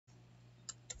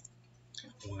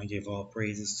I want to give all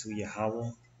praises to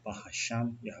Yahawah,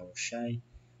 Bahasham, Yahawashi,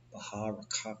 Bahar,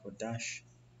 Rakakwadash.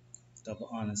 Double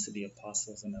honors to the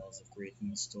apostles and elders of great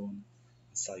millstone,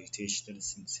 and salutation to the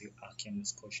sincere Akim,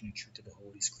 discussion and truth of the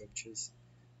Holy Scriptures,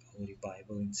 the Holy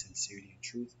Bible in sincerity and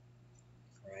truth.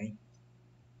 Alright?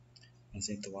 And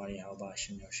say to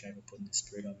YAHAWASHI, Yasharahla, for putting the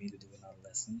Spirit on me to do another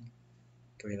lesson.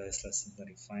 Pray that this lesson is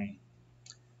very fine.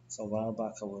 So a while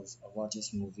back I watched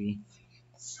this movie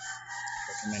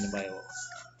recommended by a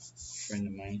friend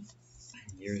of mine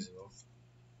years ago.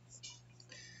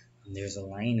 And there's a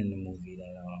line in the movie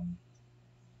that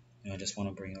I just want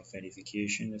to bring up for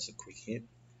edification. Just a quick hit.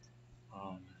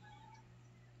 Um,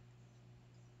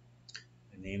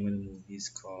 the name of the movie is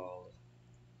called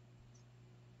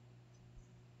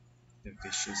The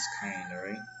Vicious Kind,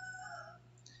 alright?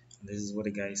 And this is what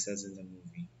the guy says in the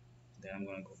movie. Then I'm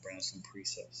gonna go bring up some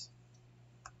precepts.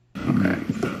 Okay.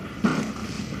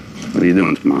 What are you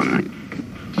doing tomorrow night?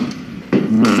 I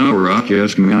don't know, Rock. You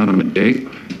asking me out on a date?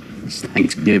 It's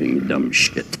Thanksgiving, you dumb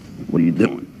shit. What are you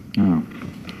doing? Oh.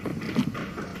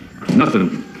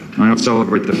 Nothing. I don't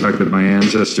celebrate the fact that my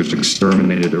ancestors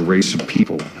exterminated a race of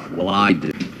people. Well, I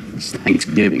do. It's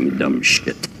Thanksgiving, you dumb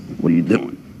shit. What are you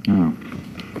doing? Oh.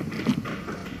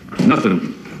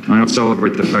 Nothing. I don't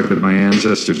celebrate the fact that my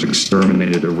ancestors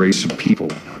exterminated a race of people.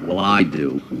 Well, I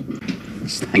do.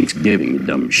 It's Thanksgiving, you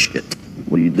dumb shit.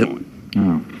 What are you doing?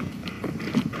 Oh.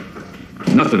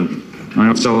 Nothing. I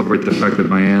don't celebrate the fact that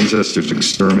my ancestors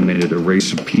exterminated a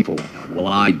race of people. Well,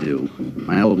 I do.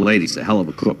 My old lady's a hell of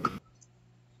a cook.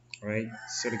 Right?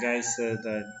 So the guy said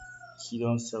that he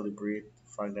don't celebrate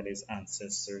the fact that his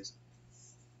ancestors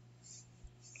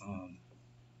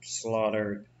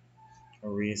slaughtered a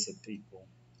race of people.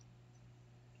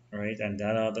 Right? And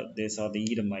this how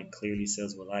the Edomite clearly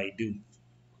says, well, I do.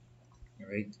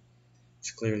 Right?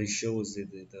 Which clearly shows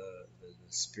the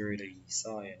spirit of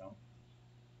Esau, you know.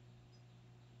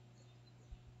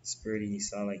 The spirit of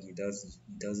Esau, like he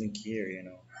doesn't care, you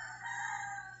know.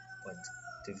 But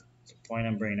the point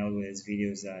I'm bringing out with this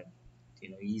video is that, you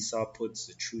know, Esau puts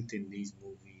the truth in these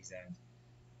movies, and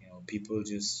you know, people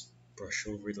just brush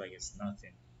over it like it's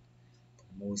nothing.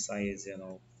 But Mosai is, you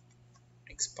know,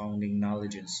 expounding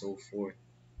knowledge and so forth,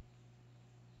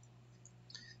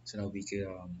 so that we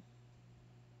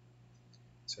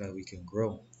can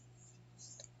grow.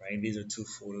 Right? These are two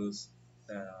photos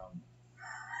that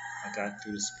I got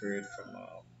through the spirit from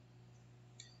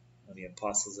the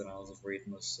apostles and elders of great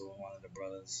so one of the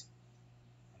brothers.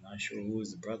 I'm not sure who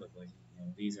is the brother, but you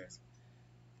know, these are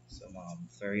some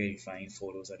very fine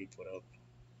photos that he put up.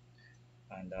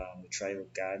 And the tribe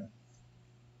of God.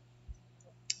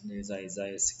 There's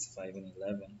Isaiah 65 and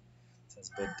 11. It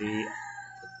says, but ye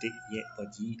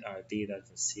are they that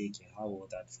forsake Yahawah,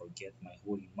 that forget my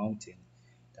holy mountain,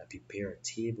 that prepare a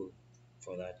table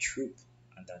for that troop,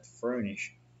 and that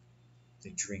furnish the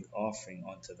drink offering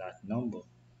unto that number.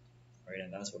 Right?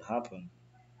 And that's what happened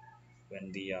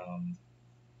when the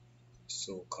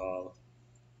so-called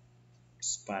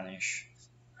Spanish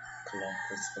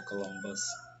Christopher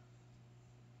Columbus,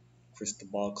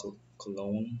 Cristobal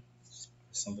Colon,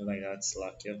 something like that,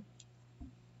 Slovakia,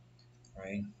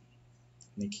 right?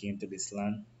 When they came to this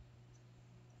land,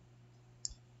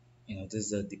 you know, this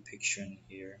is a depiction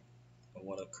here of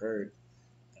what occurred,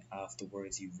 and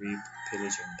afterwards he raped,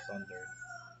 pillaged, and plundered,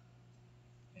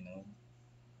 you know,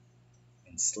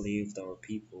 enslaved our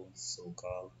people,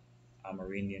 so-called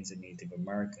Amerindians and Native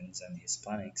Americans and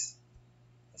Hispanics.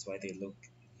 That's why they look,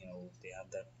 you know, they have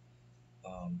that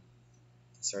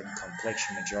certain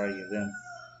complexion, majority of them,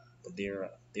 but they were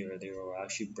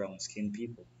actually brown-skinned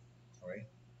people, right?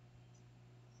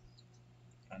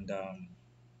 And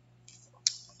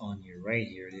on your right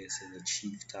here, this is a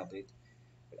chief tablet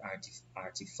with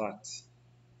artifacts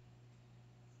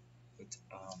with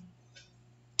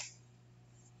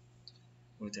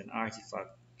with an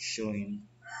artifact showing,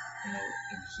 you know,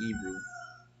 in Hebrew,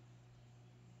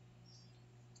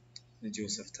 the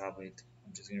Joseph tablet.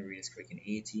 I'm just going to read this quick. In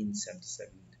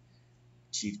 1877,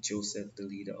 Chief Joseph, the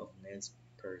leader of Nez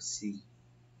Perce,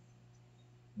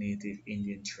 native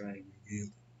Indian tribe,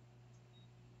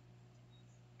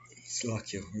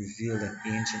 revealed an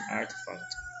ancient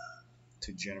artifact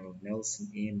to General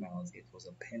Nelson A. Miles. It was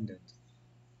a pendant,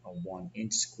 a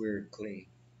 1-inch square clay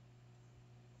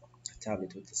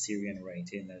tablet with Assyrian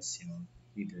writing as, you know,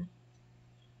 Hebrew.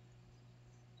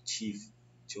 Chief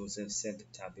Joseph said the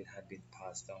tablet had been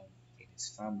passed down in his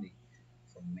family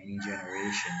for many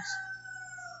generations,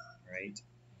 right?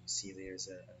 You see there's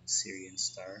an Assyrian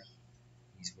star.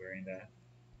 He's wearing that.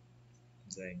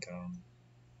 It's like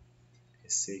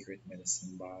his sacred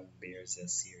medicine bag bears the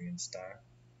Assyrian star,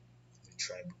 the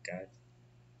tribe of God.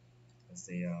 as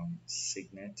the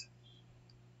signet.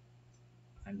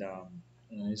 And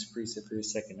his precept for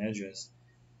his second address,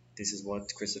 this is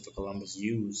what Christopher Columbus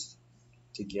used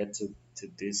to get to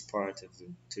this part of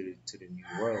to the New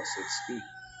World, so to speak.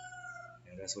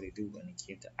 That's what he do when he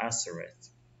came to Azareth,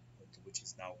 which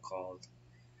is now called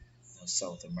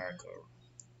South America,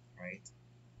 right?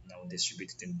 Now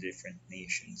distributed in different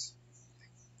nations.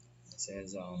 It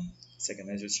says, Second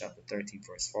Ezra chapter 13,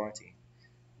 verse 40.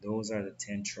 Those are the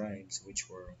 10 tribes which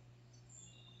were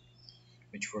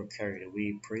carried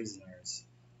away prisoners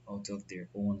out of their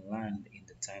own land in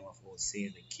the time of Hosea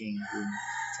the king, whom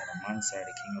Talamansar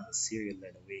the king of Assyria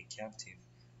led away captive,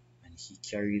 and he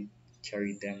carried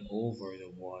them over the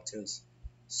waters.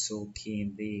 So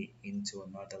came they into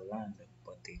another land,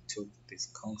 but they took this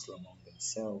counsel among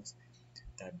themselves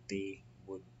that they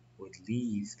would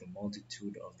leave the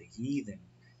multitude of the heathen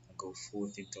and go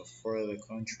forth into a further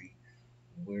country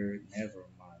where never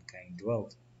mankind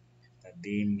dwelt, that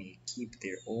they may keep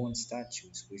their own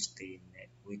statutes which they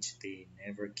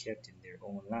never kept in their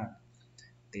own land.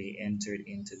 They entered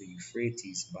into the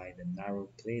Euphrates by the narrow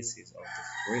places of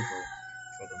the river,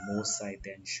 for the Most High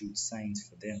then shewed signs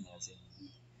for them, as in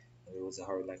it was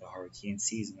like a hurricane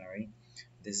season, alright?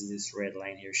 This red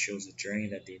line here shows the journey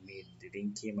that they made. They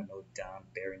didn't came and no down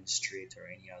Bering Strait or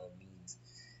any other means.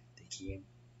 They came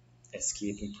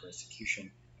escaping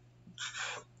persecution.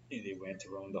 And they went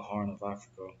around the Horn of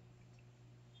Africa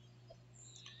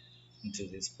into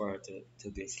this part to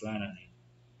this land,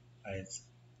 and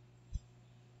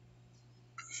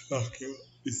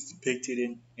it's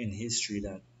depicted in history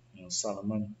that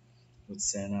Solomon would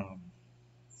send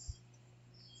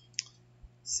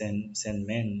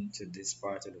men to this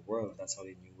part of the world. That's how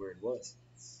they knew where it was.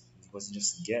 It wasn't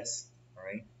just a guess, all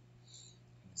right?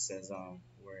 It says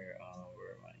where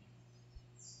am I?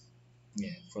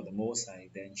 Yeah, for the Most High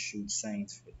then shewed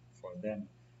signs for them,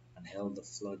 and held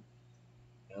still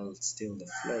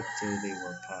the flood till they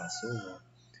were passed over.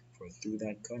 For through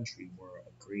that country were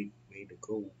a great way to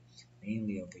go,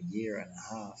 namely of a year and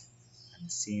a half, and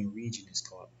the same region is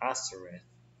called Asareth.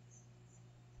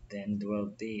 Then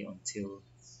dwelt they until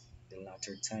the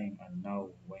latter time, and now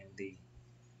when they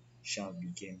shall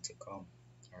begin to come.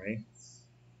 All right.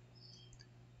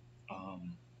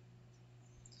 Um,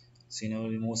 so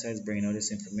the Most High is bringing out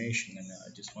this information, and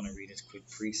I just want to read this quick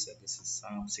precept. This is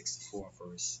Psalm 64,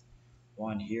 verse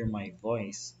 1. Hear my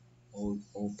voice, O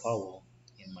Powell,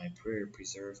 in my prayer,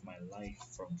 preserve my life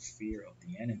from fear of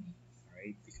the enemy. All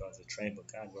right, because the tribe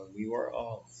of God, well, we were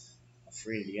all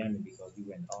afraid of the enemy because we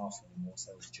went off and the Most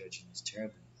High was judging us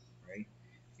terribly. Right?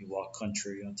 We walk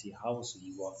contrary unto Yahawah, so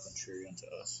you walk contrary unto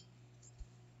us.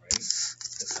 Right?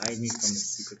 Just hide me from the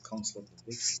secret counsel of the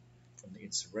wicked, from the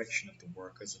insurrection of the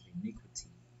workers of iniquity.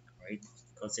 Right?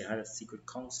 Because they had a secret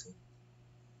counsel.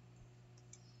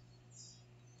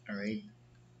 All right?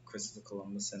 Christopher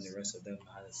Columbus and the rest of them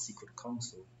had a secret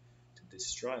counsel to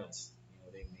destroy us.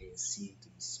 They may seem to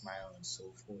be smiling and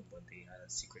so forth, but they had a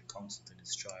secret counsel to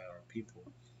destroy our people.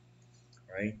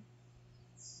 Right?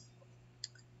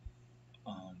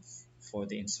 Um, for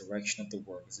the insurrection of the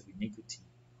workers of iniquity,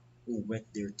 who whet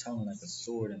their tongue like a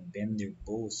sword and bend their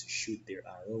bows to shoot their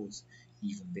arrows,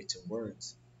 even bitter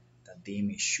words, that they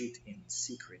may shoot in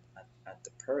secret at the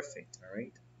perfect. All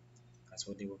right, that's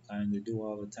what they were planning to do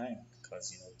all the time,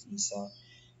 because Esau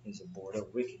is a board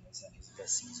of wickedness and his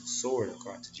blessing is a sword,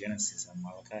 according to Genesis and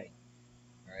Malachi.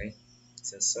 All right, it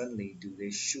says suddenly do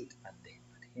they shoot at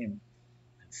him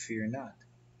and fear not.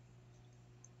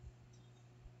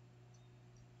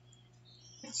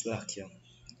 It's like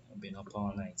I've been up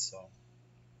all night, so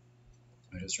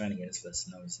I'm just trying to get this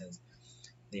lesson out. It says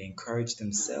they encourage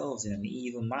themselves in an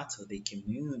evil matter. They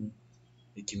commune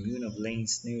of laying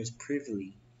snares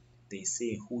privily. They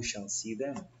say, who shall see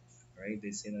them? Right?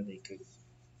 They say that they could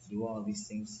do all these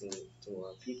things to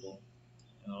our people,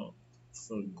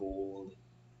 for gold,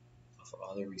 for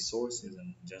other resources,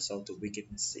 and just out of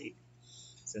wickedness sake.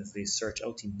 Since they search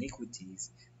out iniquities,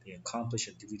 they accomplish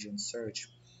a diligent search,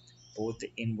 both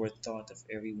the inward thought of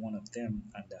every one of them,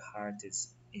 and the heart is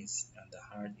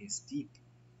deep.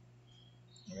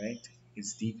 Right?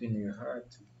 It's deep in their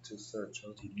heart to search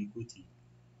out iniquity.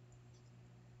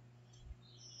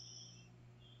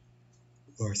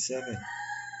 Verse 7.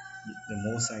 The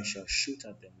Most High shall shoot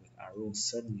at them with arrows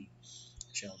suddenly,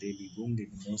 shall they be wounded.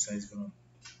 The Most High is doing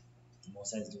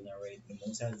that, right? The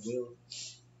Most High will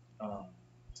um,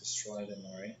 destroy them,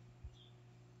 alright,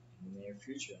 in the near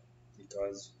future,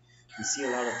 because we see a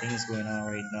lot of things going on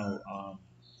right now.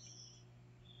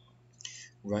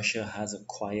 Russia has a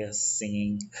choir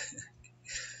singing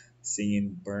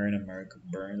 "Burn America,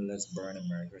 Burn, Let's Burn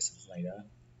America" or something like that.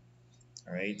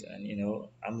 All right, and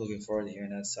I'm looking forward to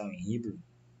hearing that song in Hebrew.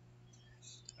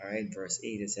 All right, verse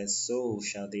 8 it says, "So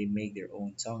shall they make their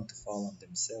own tongue to fall on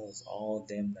themselves, all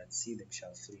them that see them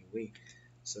shall flee away."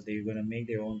 So they're gonna make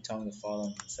their own tongue to fall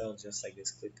on themselves, just like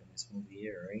this clip in this movie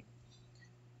here, right?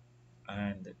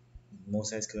 And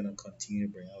Most is gonna continue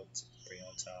to bring out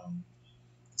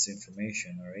this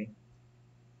information, all right?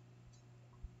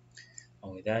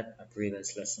 And with that, I pray that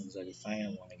this lesson was edifying.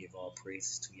 I want to give all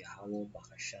praises to Yahawah,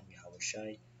 Bahasham,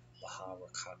 Yahawashai, Baha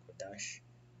Rakak Wadash,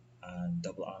 and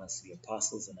double honors to the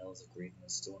apostles and elders of great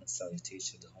millstone, and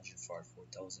salutation to the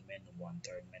 144,000 men and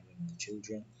one-third men, women, and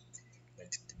children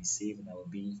elected to be saved, and that will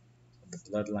be of the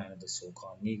bloodline of the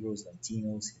so-called Negroes,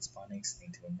 Latinos, Hispanics,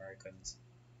 Native Americans,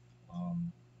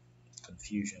 um,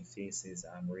 Confucian faces,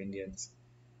 Amerindians,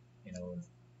 you know,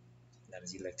 that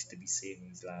is elected to be saved in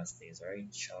these last days,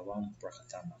 alright? Shalom,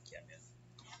 Brakatam, Akiamia.